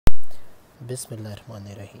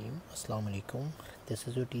Bismillahirrahmanirrahim. Assalamu alaikum. This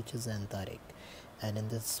is your teacher ZAIN TARIQ, and in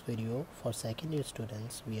this video for second year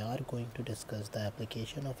students we are going to discuss the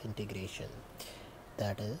application of integration,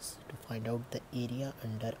 that is to find out the area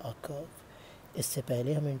under a curve. इससे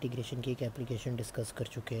पहले हम integration की एक application discuss कर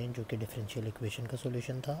चुके हैं जो कि डिफरेंशियल इक्वेशन का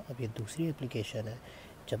सॉल्यूशन था। अब ये दूसरी एप्लीकेशन है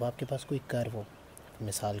जब आपके पास कोई कर्व हो।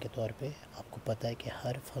 मिसाल के तौर पे आपको पता है कि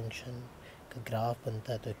हर फंक्शन का ग्राफ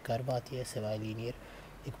बनता है तो एक कर्व आती है सिवाय लीनियर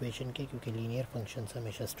इक्वेशन के, क्योंकि लीनियर फंक्शन से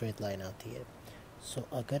हमेशा स्ट्रेट लाइन आती है। सो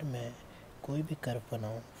अगर मैं कोई भी कर्व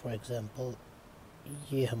बनाऊं, फॉर एग्ज़ाम्पल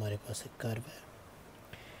ये हमारे पास एक कर्व है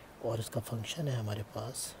और इसका फंक्शन है हमारे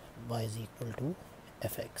पास y =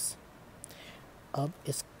 fx। अब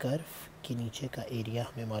इस कर्व के नीचे का एरिया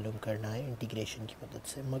हमें मालूम करना है इंटीग्रेशन की मदद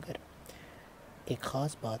से, मगर एक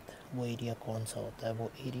ख़ास बात, वो एरिया कौन सा होता है?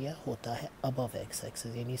 वो एरिया होता है अबव एक्स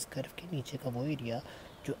एक्सिस, यानी इस कर्व के नीचे का वो एरिया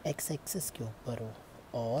जो एक्स एक्सिस के ऊपर हो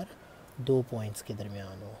और दो पॉइंट्स के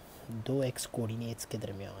दरमियान हो, दो एक्स कोऑर्डिनेट्स के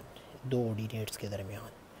दरमियान, दो ऑर्डिनेट्स के दरमियान।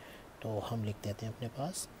 तो हम लिख देते हैं अपने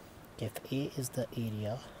पास कि if A is the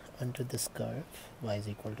area under this curve y =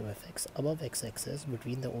 fx above x axis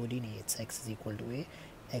between the ordinates x = a,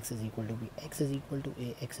 x = b, x = a,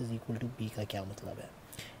 x = b का क्या मतलब है?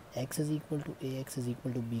 x = a, x =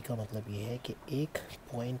 b का मतलब ये है कि एक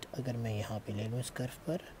पॉइंट अगर मैं यहाँ पे ले लूँ इस कर्व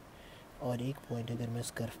पर, और एक पॉइंट अगर मैं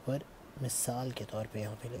इस कर्व पर मिसाल के तौर पे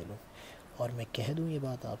यहाँ पे ले लूँ, और मैं कह दूँ ये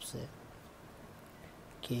बात आपसे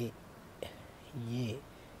कि ये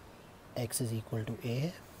x = a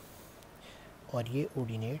है और ये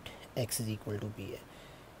ऑर्डिनेट x = b है।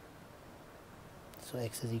 सो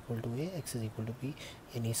x = a, x = b,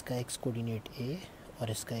 यानी इसका x कोऑर्डिनेट a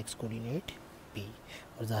और इसका x कोऑर्डिनेट b,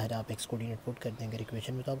 और ज़ाहिर आप x कोऑर्डिनेट पुट कर देंगे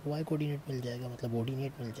इक्वेशन में तो आपको y कोऑर्डिनेट मिल जाएगा, मतलब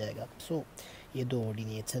ऑर्डिनेट मिल जाएगा। सो ये दो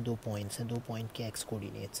ऑर्डिनेट्स हैं, दो पॉइंट्स हैं, दो पॉइंट के x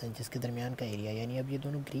कोऑर्डिनेट्स हैं जिसके दरमियान का एरिया, यानी अब ये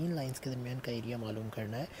दोनों ग्रीन लाइंस के दरमियान का एरिया मालूम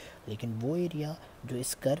करना है, लेकिन वो एरिया जो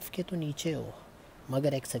इस कर्व के तो नीचे हो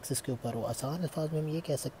मगर एक्स एक्सिस के ऊपर हो। आसान अल्फाज में हम ये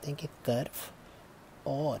कह सकते हैं कि कर्व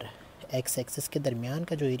और एक्स एक्सिस के दरमियान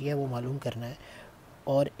का जो एरिया है वो मालूम करना है,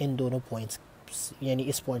 और इन दोनों पॉइंट्स यानी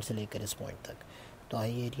इस पॉइंट से लेकर इस पॉइंट तक। तो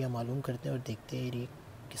आइए एरिया मालूम करते हैं और देखते हैं एरिया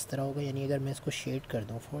किस तरह होगा। यानी अगर मैं इसको शेड कर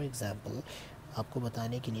दूं फॉर एग्ज़ाम्पल आपको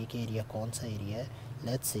बताने के लिए कि एरिया कौन सा एरिया है,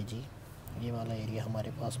 लेट्स से जी ये वाला एरिया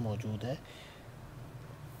हमारे पास मौजूद है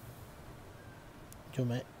जो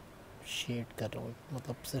मैं शेड कर रहा हूँ,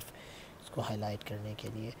 मतलब सिर्फ इसको हाईलाइट करने के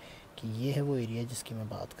लिए कि ये है वो एरिया जिसकी मैं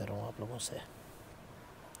बात कर रहा हूँ आप लोगों से।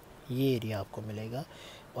 ये एरिया आपको मिलेगा,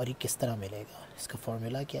 और ये किस तरह मिलेगा? इसका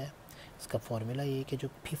फार्मूला क्या है? इसका फार्मूला ये है कि जो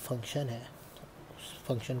भी फंक्शन है उस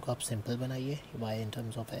फंक्शन को आप सिंपल बनाइए y in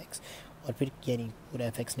terms of x, और फिर यानी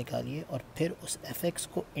पूरा fx निकालिए और फिर उस fx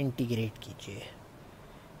को इंटीग्रेट कीजिए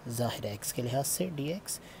ज़ाहिर x के लिहाज से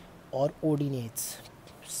dx, और ऑर्डिनेट्स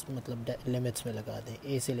मतलब लिमिट्स में लगा दें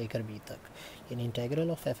a से लेकर b तक, यानी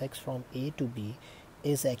integral of fx from a to b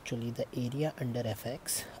is actually the area under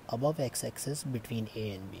fx above x axis between a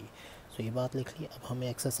and b। सो ये बात लिख ली। अब हमें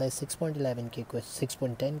एक्सरसाइज 6.11 के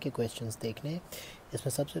 6.10 के क्वेश्चंस देखने हैं।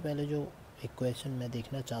 इसमें सबसे पहले जो एक क्वेश्चन मैं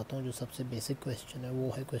देखना चाहता हूँ, जो सबसे बेसिक क्वेश्चन है, वो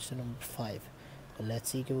है क्वेश्चन नंबर 5। तो लेट्स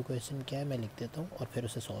सी कि वो क्वेश्चन क्या है, मैं लिख देता हूँ और फिर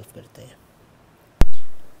उसे सॉल्व करते हैं।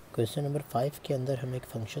 क्वेश्चन नंबर 5 के अंदर हमें एक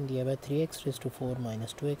फंक्शन दिया हुआ है 3x⁴ -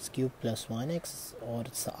 2x³ + 1x,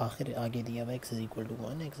 और आखिर आगे दिया हुआ है x =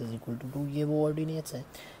 1, x = 2। ये वो ऑर्डिनेट्स हैं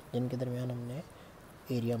जिनके दरमियान हमने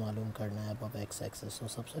एरिया मालूम करना है अबव एक्स एक्सिस। तो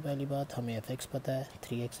सबसे पहली बात, हमें fx पता है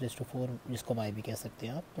 3x⁴, जिसको y भी कह सकते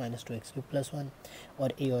हैं आप, - 2x³ + 1,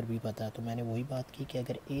 और a और b पता है। तो मैंने वही बात की कि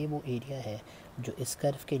अगर a वो एरिया है जो इस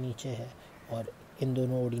कर्व के नीचे है और इन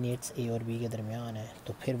दोनों ऑर्डिनेट्स a और b के दरमियान है,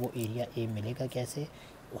 तो फिर वो एरिया a मिलेगा कैसे?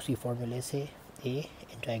 उसी फार्मूले से a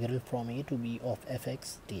integral from a to b of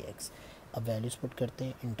fx dx। अब वैल्यूज़ पुट करते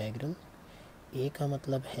हैं। इंटीग्रल a का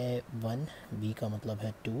मतलब है 1, b का मतलब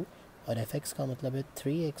है 2, और fx का मतलब है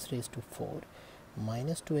 3x⁴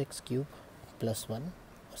 - 2x³ + 1,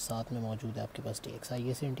 और साथ में मौजूद है आपके पास dx।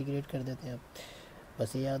 आइए इसे इंटीग्रेट कर देते हैं। अब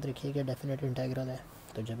बस ये याद रखिए कि डेफिनेट इंटीग्रल है,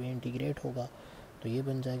 तो जब ये इंटीग्रेट होगा तो ये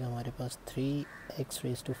बन जाएगा हमारे पास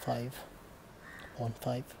 3x⁵ -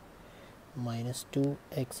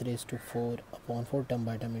 2x⁴/4 term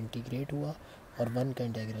by term integrate हुआ, और 1 का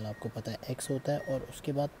इंटीग्रल आपको पता है x होता है, और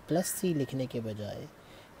उसके बाद +c लिखने के बजाय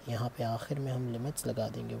यहाँ पे आखिर में हम लिमिट्स लगा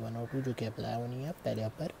देंगे 1 और 2 जो कि अप्लाई होनी है, पहले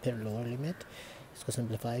अपर फिर लोअर लिमिट। इसको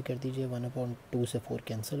सिंप्लीफाई कर दीजिए, 1/2 से 4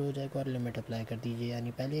 कैंसिल हो जाएगा, और लिमिट अप्लाई कर दीजिए,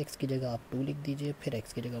 यानी पहले x की जगह आप 2 लिख दीजिए, फिर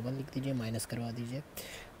x की जगह 1 लिख दीजिए, माइनस करवा दीजिए।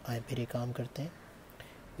 आए फिर ये काम करते हैं,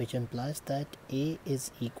 which implies that a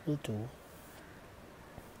is equal to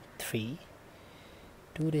 3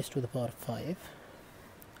 2⁵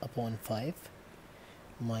 (5/5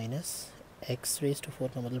 - x raise to 4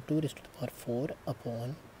 का मतलब 2 raise to the power 4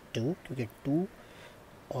 upon 2, क्योंकि 2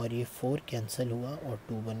 और ये 4 कैंसिल हुआ और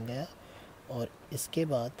 2 बन गया, और इसके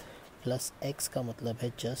बाद प्लस एक्स का मतलब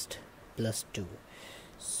है जस्ट प्लस 2।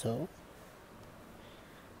 सो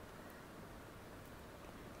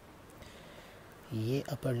ये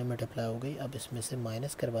अपर लिमिट अप्लाई हो गई। अब इसमें से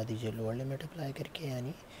माइनस करवा दीजिए लोअर लिमिट अप्लाई करके,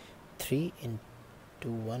 यानी 3 into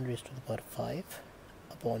 1 raise to the power 5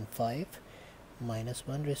 upon 5 minus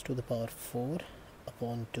 1 raise to the power 4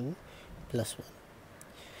 upon 2 plus 1।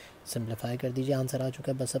 Simplify कर दीजिए, आंसर आ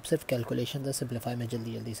चुका है। बस अब सिर्फ कैलकुलेशन है, सिंप्लीफाई मैं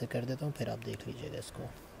जल्दी जल्दी से कर देता हूँ, फिर आप देख लीजिएगा इसको।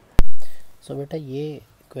 सो बेटा ये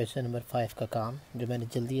क्वेश्चन नंबर 5 का काम जो मैंने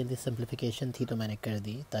जल्दी सिंप्लीफिकेशन थी तो मैंने कर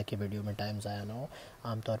दी ताकि वीडियो में टाइम ज़ाया ना हो।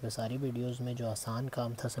 आमतौर पे सारी वीडियोस में जो आसान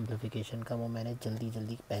काम था सिंप्लीफिकेशन का वो मैंने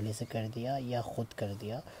जल्दी पहले से कर दिया या ख़ुद कर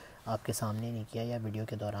दिया, आपके सामने नहीं किया या वीडियो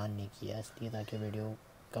के दौरान नहीं किया, इसलिए ताकि वीडियो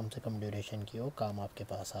कम से कम ड्यूरेशन की हो, काम आपके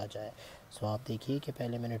पास आ जाए। सो आप देखिए कि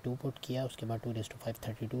पहले मैंने 2 पुट किया, उसके बाद 2 रेज़ टू 5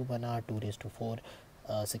 32 बना, 2 रेज़ टू 4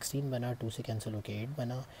 16 बना, 2 से कैंसिल होकर 8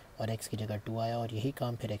 बना, और x की जगह 2 आया, और यही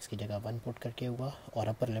काम फिर x की जगह 1 पुट करके हुआ, और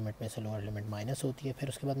अपर लिमिट में से लोअर लिमिट माइनस होती है। फिर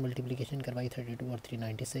उसके बाद मल्टीप्लिकेशन करवाई 32 और 3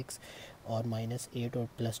 96, और -8 और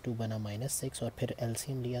 +2 बना -6, और फिर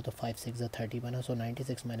एलसीएम लिया तो 5 6 30 बना। सो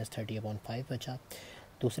 96 - 30 अपॉन 5 बचा।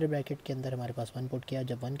 दूसरे ब्रैकेट के अंदर हमारे पास 1 पुट किया,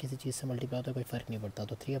 जब 1 किसी चीज़ से मल्टीप्लाई होता है कोई फ़र्क नहीं पड़ता,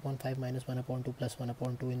 तो 3/5 - 1/2 +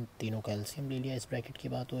 1/2, इन तीनों का एलसीएम ले लिया। इस ब्रैकेट की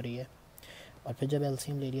बात हो रही है। और फिर जब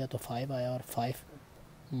एलसीएम ले लिया तो 5 आया, और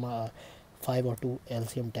 5 और 2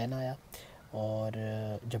 एलसीएम 10 आया, और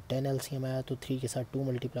जब 10 एलसीएम आया तो 3 के साथ 2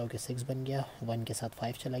 मल्टीप्लाई होकर 6 बन गया, 1 के साथ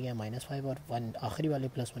 5 चला गया -5, और 1 आखिरी वाले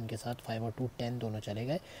 +1 के साथ 5 और 2 10 दोनों चले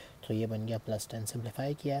गए, तो ये बन गया +10।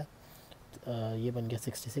 सिंप्लीफाई किया, ये बन गया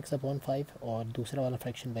 66/5, और दूसरा वाला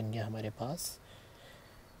फ्रैक्शन बन गया हमारे पास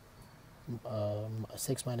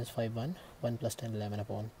 6 - 5 1 1 + 10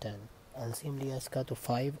 11/10। एलसीएम लिया इसका तो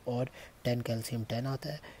 5 और 10 का एलसीएम 10 आता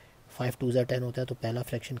है, 5 2 ज़ा 10 होता है, तो पहला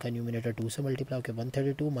फ्रैक्शन का न्यूमिनेटर 2 से मल्टीप्लाई होकर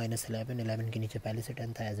 132 - 11 के नीचे पहले से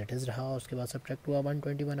 10 था, एज इट इज़ रहा, और उसके बाद सब्ट्रैक्ट हुआ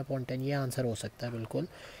 121/10। ये आंसर हो सकता है, बिल्कुल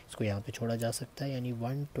इसको यहाँ पे छोड़ा जा सकता है, यानी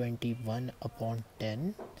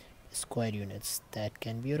 121/10 square units, that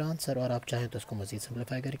can be your answer. और आप चाहें तो इसको मज़ीद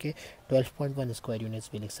सिंप्लीफाई करके 12.1 स्क्वायर यूनिट्स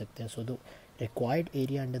भी लिख सकते हैं। So the required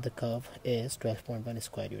area under the curve is 12.1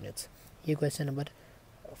 square units. ये क्वेश्चन नंबर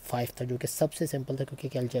 5 था, जो कि सबसे सिंपल था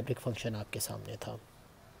क्योंकि अलजेब्रिक फंक्शन आपके सामने था।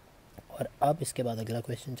 और अब इसके बाद अगला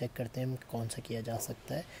क्वेश्चन चेक करते हैं कौन सा किया जा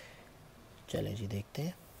सकता है। चलें जी देखते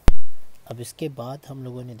हैं। अब इसके बाद हम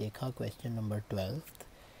लोगों ने देखा question number 12,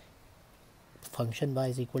 function y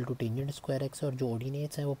is equal to tangent square x, और जो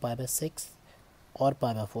ऑर्डिनेट्स हैं वो π/6 और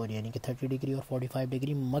π/4, यानी कि 30 डिग्री और 45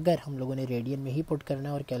 डिग्री, मगर हम लोगों ने रेडियन में ही पुट करना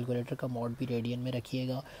है, और कैलकुलेटर का मोड भी रेडियन में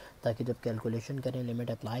रखिएगा ताकि जब कैलकुलेशन करें,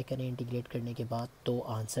 लिमिट अप्लाई करें इंटीग्रेट करने के बाद, तो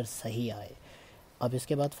आंसर सही आए। अब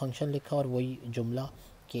इसके बाद फंक्शन लिखा, और वही जुमला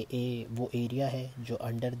कि ए वो एरिया है जो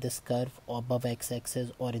under this curve above x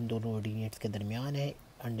axis और इन दोनों ऑर्डिनेट्स के दरमियान है,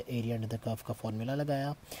 under area under the curve का फॉर्मूला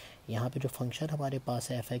लगाया। यहाँ पे जो फंक्शन हमारे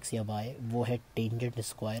पास है f(x) या y, वो है टेंजेंट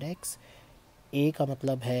स्क्वायर x। a का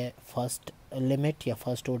मतलब है फर्स्ट लिमिट या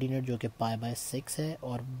फर्स्ट ऑर्डिनेट जो कि π/6 है,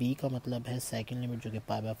 और b का मतलब है सेकंड लिमिट जो कि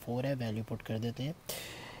π/4 है। वैल्यू पुट कर देते हैं।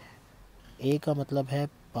 a का मतलब है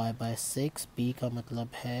π/6, b का मतलब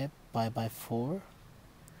है π/4,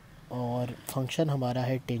 और फंक्शन हमारा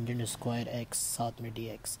है टेंजेंट स्क्वायर x, साथ में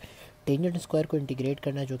dx। टेंजेंट स्क्वायर को इंटीग्रेट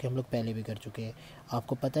करना है, जो कि हम लोग पहले भी कर चुके हैं।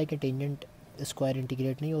 आपको पता है कि टेंजेंट स्क्वायर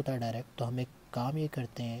इंटीग्रेट नहीं होता डायरेक्ट, तो हम एक काम ये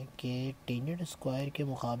करते हैं कि टेंजेंट स्क्वायर के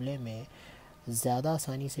मुकाबले में ज़्यादा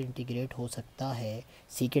आसानी से इंटीग्रेट हो सकता है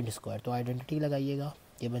सीकेंड स्क्वायर। तो आइडेंटिटी लगाइएगा,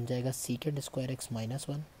 ये बन जाएगा सीकेंड स्क्वायर x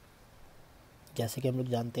 -1। जैसे कि हम लोग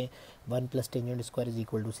जानते हैं 1 + tangent square is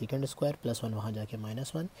equal to secant square, +1 वहाँ जाके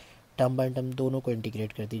 -1, टर्म बाय टर्म दोनों को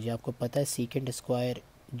इंटीग्रेट कर दीजिए। आपको पता है सीकेंड स्क्वायर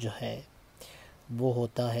जो है वो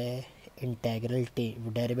होता है इंटेग्रल,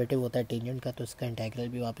 डेरिवेटिव होता है टेंजेंट का, तो इसका इंटेग्रल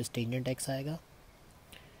भी वापस टेंजेंट x आएगा,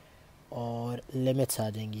 और लिमिट्स आ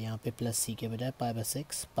जाएंगी यहाँ पे +c के बजाय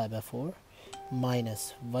π/6 π/4,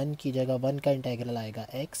 -1 की जगह 1 का इंटेग्रल आएगा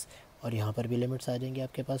x, और यहाँ पर भी लिमिट्स आ जाएंगी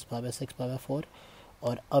आपके पास π/6 π/4।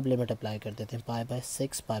 और अब लिमिट अप्लाई कर देते हैं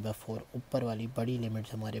π/6 π/4, ऊपर वाली बड़ी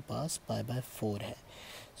लिमिट हमारे पास π/4 है।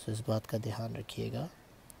 सो इस बात का ध्यान रखिएगा,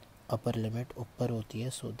 अपर लिमिट ऊपर होती है,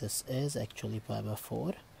 सो दिस इज़ एक्चुअली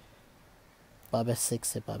π/4, π/6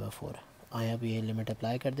 से π/4 आया। अब ये लिमिट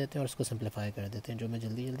अप्लाई कर देते हैं और इसको सिंप्लीफाई कर देते हैं, जो मैं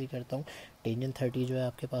जल्दी करता हूँ। टेंजेंट 30 जो है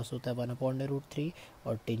आपके पास होता है 1/√3,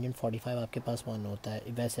 और टेंजेंट 45 आपके पास 1 होता है।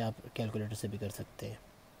 वैसे आप कैलकुलेटर से भी कर सकते हैं।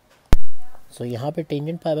 सो यहाँ पे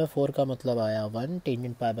टेंजेंट π/4 का मतलब आया 1,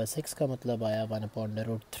 टेंजेंट π/6 का मतलब आया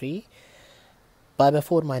 1/√3, pi by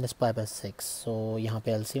 4 minus pi by 6। सो यहाँ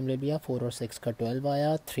पे एलसीएम ले लिया, 4 और 6 का 12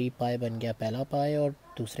 आया, 3 पाई बन गया पहला पाई और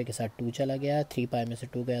दूसरे के साथ 2 चला गया, 3 पाई में से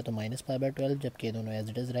 2 गया तो माइनस पाई बाई 12, जबकि ये दोनों एज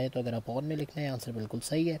इट इज़ रहे। तो अगर आप ऑन में लिखना है आंसर बिल्कुल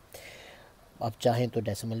सही है। आप चाहें तो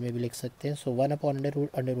डेसिमल में भी लिख सकते हैं। सो 1 अपॉन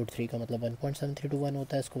अंडर रूट 3 का मतलब 1.7321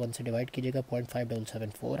 होता है, इसको 1 से डिवाइड कीजिएगा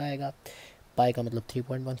 0.5774 आएगा। पाई का मतलब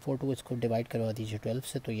 3.142, इसको डिवाइड करवा दीजिए 12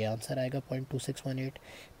 से तो ये आंसर आएगा 0.2618।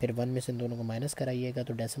 फिर 1 में से इन दोनों को माइनस कराइएगा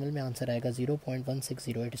तो डेसिमल में आंसर आएगा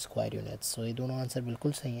 0.1608 स्क्वायर यूनिट्स। सो ये दोनों आंसर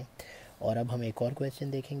बिल्कुल सही हैं। और अब हम एक और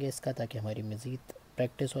क्वेश्चन देखेंगे इसका, ताकि हमारी मज़ीद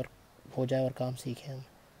प्रैक्टिस और हो जाए और काम सीखें हम।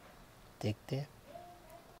 देखते हैं।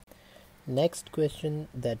 Next question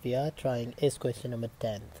that we are trying is question number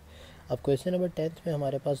 10। अब क्वेश्चन नंबर 10 में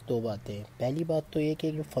हमारे पास दो बातें हैं। पहली बात तो ये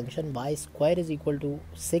कि function Y square is equal to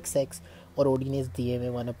 6x और ऑर्डिनेट्स दिए हुए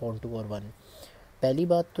 1/2 और 1। पहली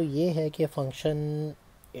बात तो ये है कि फंक्शन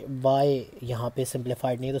y यहाँ पे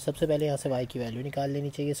सिंप्लीफाइड नहीं है, तो सबसे पहले यहाँ से y की वैल्यू निकाल लेनी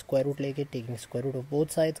चाहिए। स्क्वायर रूट लेके taking square root of both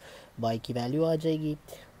sides y की वैल्यू आ जाएगी,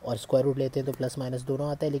 और स्क्वायर रूट लेते हैं तो प्लस माइनस दोनों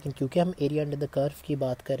आता है। लेकिन क्योंकि हम एरिया अंडर द कर्व की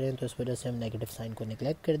बात कर रहे हैं तो इस वजह से हम नेगेटिव साइन को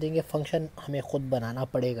निगलेक्ट कर देंगे। फंक्शन हमें ख़ुद बनाना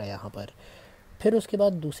पड़ेगा यहाँ पर। फिर उसके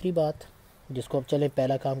बाद दूसरी बात, जिसको अब चले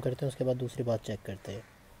पहला काम करते हैं उसके बाद दूसरी बात चेक करते हैं।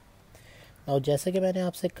 और जैसे कि मैंने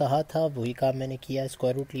आपसे कहा था वही काम मैंने किया।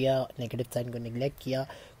 स्क्वायर रूट लिया, नेगेटिव साइन को निगलेक्ट किया,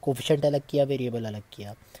 कोफिशिएंट अलग किया, वेरिएबल अलग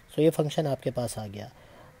किया। सो ये फंक्शन आपके पास आ गया।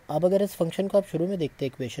 अब अगर इस फंक्शन को आप शुरू में देखते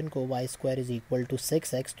हैं इक्वेशन को Y square is equal to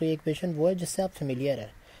 6x, तो ये इक्वेशन वो है जिससे आप फेमिलियर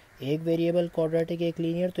है। एक वेरिएबल क्वाड्रेटिक एक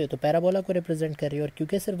लीनियर, तो ये तो पैराबोला को रिप्रेजेंट कर रही है। और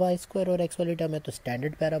क्योंकि सिर्फ वाई स्क्वायर और एक्स वाली टर्म है तो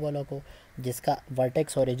स्टैंडर्ड पैराबोला को, जिसका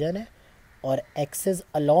वर्टेक्स ओरिजिन है और एक्सेस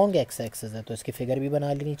अलॉन्ग एक्स एक्सेस है, तो इसकी फिगर भी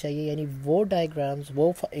बना लेनी चाहिए। यानी वो डायग्राम्स,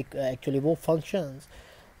 वो एक्चुअली वो फंक्शंस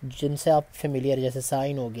जिनसे आप फेमिलियर, जैसे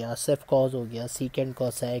साइन हो गया, सिर्फ कॉज हो गया, सीकेंड,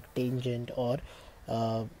 कोसेक, टेंजेंट और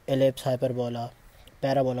एलिप्स, हाइपरबोला,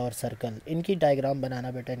 पैराबोला और सर्कल, इनकी डायग्राम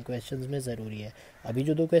बनाना बेटा इन क्वेश्चंस में ज़रूरी है। अभी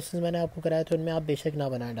जो दो क्वेश्चंस मैंने आपको कराए थे उनमें आप बेशक ना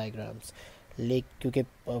बनाएं डायग्राम्स, क्योंकि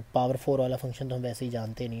पावर 4 वाला फंक्शन तो हम वैसे ही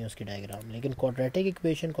जानते नहीं है उसकी डायग्राम। लेकिन क्वाड्रेटिक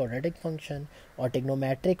इक्वेशन, क्वाड्रेटिक फंक्शन और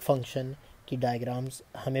टिग्नोमेट्रिक फंक्शन की डायग्राम्स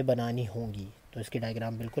हमें बनानी होंगी, तो इसकी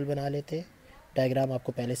डायग्राम बिल्कुल बना लेते हैं। डायग्राम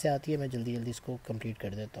आपको पहले से आती है, मैं जल्दी जल्दी इसको कंप्लीट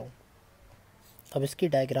कर देता हूँ। अब इसकी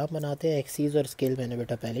डायग्राम बनाते हैं। एक्सीज और स्केल मैंने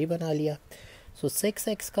बेटा पहले ही बना लिया। सो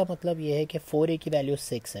 6x का मतलब ये है कि 4a की वैल्यू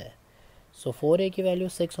 6 है। सो 4a की वैल्यू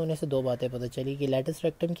 6 होने से दो बातें पता चली कि लैटिस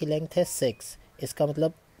रेक्टम की लेंथ है 6, इसका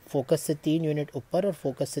मतलब फोकस से 3 यूनिट ऊपर और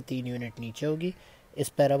फोकस से 3 यूनिट नीचे होगी इस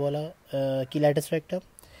पैराबोला की लैटिस रेक्टम।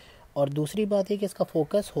 और दूसरी बात है कि इसका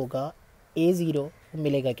फोकस होगा a0,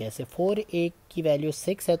 मिलेगा कैसे? 4a की वैल्यू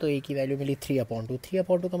 6 है तो a की वैल्यू मिली 3/2।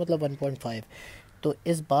 3/2 का मतलब 1.5। तो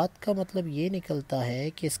इस बात का मतलब ये निकलता है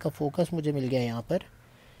कि इसका फोकस मुझे मिल गया यहाँ पर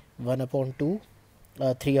 1/2,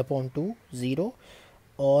 3/2, 0,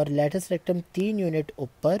 और लैटिस रेक्टम 3 यूनिट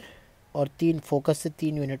ऊपर और 3 फोकस से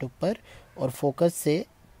 3 यूनिट ऊपर और फोकस से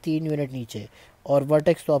 3 यूनिट नीचे, और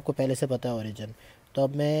वर्टेक्स तो आपको पहले से पता है ओरिजिन। तो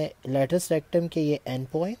अब मैं लैटिस रेक्टम के ये एंड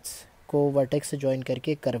पॉइंट्स को वर्टेक्स से ज्वाइन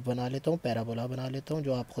करके कर्व बना लेता हूँ, पैराबोला बना लेता हूँ,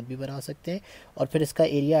 जो आप ख़ुद भी बना सकते हैं। और फिर इसका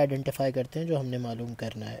एरिया आइडेंटिफाई करते हैं जो हमने मालूम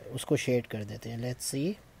करना है, उसको शेड कर देते हैं। Let's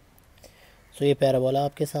see. सो ये पैराबोला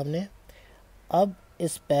आपके सामने। अब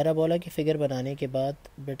इस पैराबोला की फ़िगर बनाने के बाद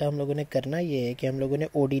बेटा हम लोगों ने करना ये है कि हम लोगों ने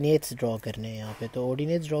ऑर्डिनेट्स ड्रॉ करने हैं यहाँ पे। तो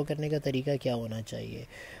ऑर्डिनेट्स ड्रॉ करने का तरीका क्या होना चाहिए?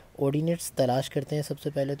 ऑर्डिनेट्स तलाश करते हैं सबसे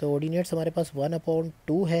पहले। तो ऑर्डिनेट्स हमारे पास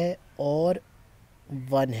 1/2 है और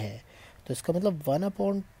 1 है, तो इसका मतलब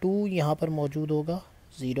 1/2 यहाँ पर मौजूद होगा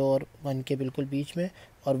 0 और 1 के बिल्कुल बीच में,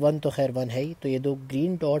 और 1 तो खैर 1 है ही। तो ये दो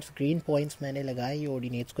ग्रीन डॉट्स, ग्रीन पॉइंट्स मैंने लगाए, ये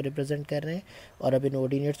ऑर्डिनेट्स को रिप्रेजेंट कर रहे हैं। और अब इन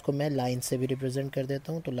ऑर्डिनेट्स को मैं लाइन से भी रिप्रेजेंट कर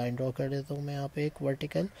देता हूँ। तो लाइन ड्रॉ कर देता हूँ मैं यहाँ पे एक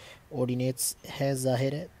वर्टिकल। ऑर्डिनेट्स है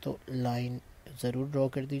ज़ाहिर है तो लाइन ज़रूर ड्रॉ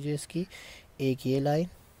कर दीजिए इसकी। एक ये लाइन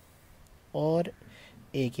और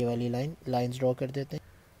एक ये वाली लाइन, लाइन्स ड्रॉ कर देते हैं।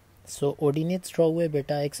 सो ऑर्डिनेट्स ड्रॉ हुए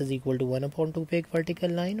बेटा। x इज़ इक्वल टू 1/2 पे एक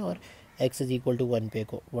वर्टिकल लाइन और x इज़ इक्वल टू 1 पे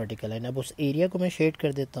को वर्टिकल लाइन। अब उस एरिया को मैं शेड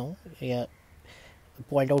कर देता हूँ या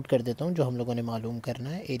पॉइंट आउट कर देता हूँ जो हम लोगों ने मालूम करना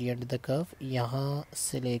है। एरिया अंडर द कर्व यहाँ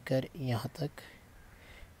से लेकर यहाँ तक,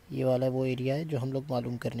 ये वाला वो एरिया है जो हम लोग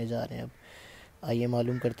मालूम करने जा रहे हैं। अब आइए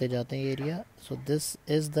मालूम करते जाते हैं ये area. So this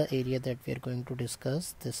is the area that we are going to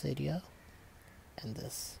discuss, this area and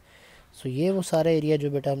this. सो ये वो सारा एरिया जो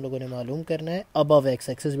बेटा हम लोगों ने मालूम करना है above x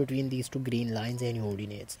axis between these two green lines and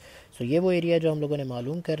ordinates. सो ये वो एरिया जो हम लोगों ने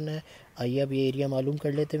मालूम करना है। आइए अब ये एरिया मालूम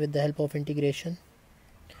कर लेते हैं with the help of integration.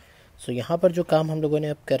 सो यहाँ पर जो काम हम लोगों ने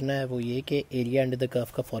अब करना है वो ये कि एरिया अंडर द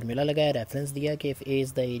कर्व का फॉर्मूला लगाया, रेफरेंस दिया कि if A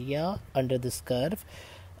is the area under this curve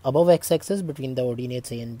above x-axis between the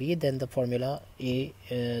ordinates a and b, then the formula a,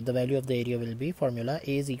 the value of the area will be formula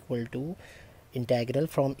a is equal to integral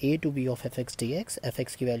from A to be of F x D x, F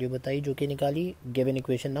x की value बताई जो कि निकाली, given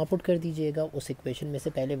equation ना put कर दीजिएगा, उस equation में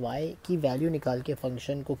से पहले वाई की वैल्यू निकाल के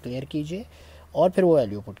फंक्शन को क्लियर कीजिए और फिर वो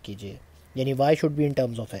वैल्यू पुट कीजिए, यानी why should be in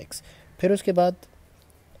terms of x. फिर उसके बाद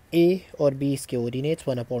ए और बी इसके ओरिजिनेट्स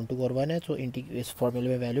 1/2 और 1 है, तो इस फॉर्मूले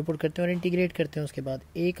में वैल्यू पुट करते हैं और इंटीग्रेट करते हैं। उसके बाद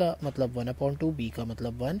ए का मतलब 1/2, बी का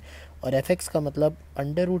मतलब 1 और एफ एक्स का मतलब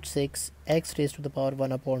 √6 x raise to the power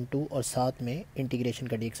 1/2 और साथ में इंटीग्रेशन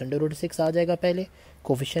का dx √6 आ जाएगा पहले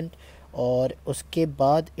कोफिशेंट, और उसके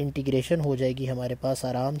बाद इंटीग्रेशन हो जाएगी हमारे पास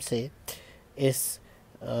आराम से इस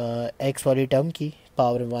एक्स वाली टर्म की,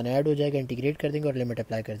 पावर 1 ऐड हो जाएगा, इंटीग्रेट कर देंगे और लिमिट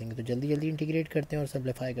अप्लाई कर देंगे। तो जल्दी जल्दी इंटीग्रेट करते हैं और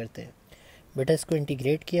सिंप्लीफाई करते हैं। बेटा इसको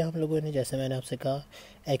इंटीग्रेट किया हम लोगों ने, जैसे मैंने आपसे कहा,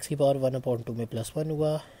 एक्स की पावर 1/2 में +1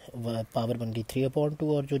 हुआ, पावर बन गई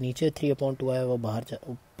 3/2 और जो नीचे 3/2 आया वो बाहर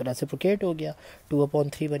रेसिप्रोकेट हो गया,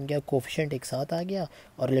 2/3 बन गया, कोफिशिएंट एक साथ आ गया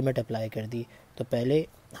और लिमिट अप्लाई कर दी। तो पहले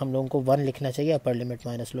हम लोगों को 1 लिखना चाहिए, upper limit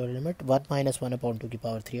minus lower limit, 1 - 1/2 की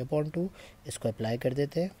पावर 3/2, इसको अप्लाई कर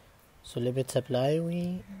देते हैं। सो लिमिट्स अप्लाई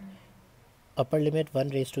हुई, upper limit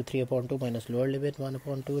 1 raise to 3/2 minus lower limit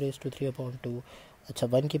 1/2 raise to 3/2। अच्छा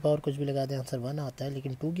 1 की पावर कुछ भी लगा दें आंसर 1 आता है,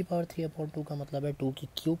 लेकिन 2 की पावर 3/2 का मतलब है 2 की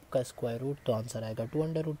क्यूब का स्क्वायर रूट, तो आंसर आएगा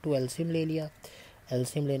 2/2। एलसीएम ले लिया,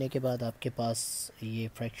 एलसीएम लेने के बाद आपके पास ये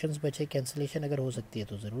फ्रैक्शंस बचे, कैंसिलेशन अगर हो सकती है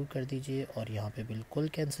तो ज़रूर कर दीजिए, और यहाँ पे बिल्कुल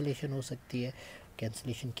कैंसिलेशन हो सकती है।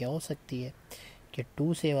 कैंसिलेशन क्या हो सकती है कि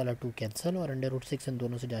 2 से वाला 2 कैंसिल और √6 इन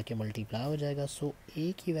दोनों से जाके मल्टीप्लाई हो जाएगा। सो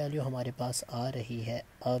ए की वैल्यू हमारे पास आ रही है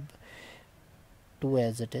अब 2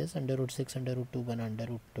 एज इट इज़, √6 √2 बना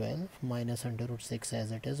 √12 माइनस √6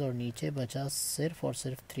 एज इट इज़, और नीचे बचा सिर्फ और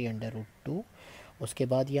सिर्फ 3/2। उसके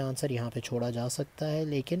बाद ये आंसर यहाँ पे छोड़ा जा सकता है,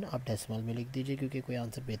 लेकिन आप डेसिमल में लिख दीजिए क्योंकि कोई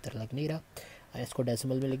आंसर बेहतर लग नहीं रहा। इसको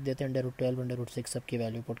डेसिमल में लिख देते हैं, √12 √6 सब की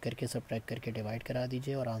वैल्यू पुट करके सब्ट्रैक्ट करके डिवाइड करा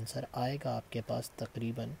दीजिए और आंसर आएगा आपके पास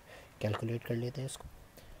तकरीबन, कैलकुलेट कर लेते हैं इसको।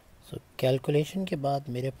 सो कैलकुलेशन के बाद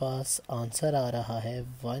मेरे पास आंसर आ रहा है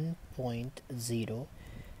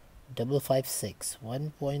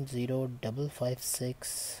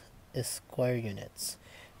 1.0556 स्क्वायर यूनिट्स।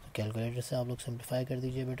 तो कैलकुलेटर से आप लोग सिंप्लीफाई कर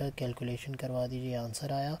दीजिए बेटा, कैलकुलेशन करवा दीजिए,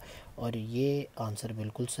 आंसर आया और ये आंसर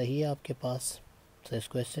बिल्कुल सही है आपके पास। तो इस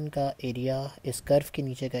क्वेश्चन का एरिया, इस कर्व के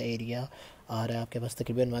नीचे का एरिया आ रहा है आपके पास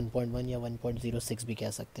तकरीबन 1.1 या 1.06 भी कह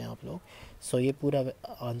सकते हैं आप लोग। सो ये पूरा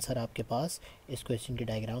आंसर आपके पास। इस क्वेश्चन की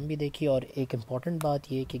डायग्राम भी देखिए, और एक इम्पॉर्टेंट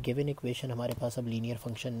बात ये कि गिवन इक्वेशन हमारे पास अब लीनियर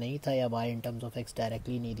फंक्शन नहीं था, या y in terms of x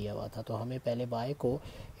directly नहीं दिया हुआ था, तो हमें पहले y को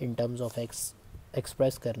in terms of x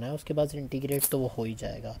express करना है, उसके बाद इंटीग्रेट तो वो हो ही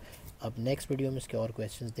जाएगा। अब नेक्स्ट वीडियो में इसके और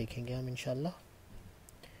क्वेश्चंस देखेंगे हम इंशाल्लाह।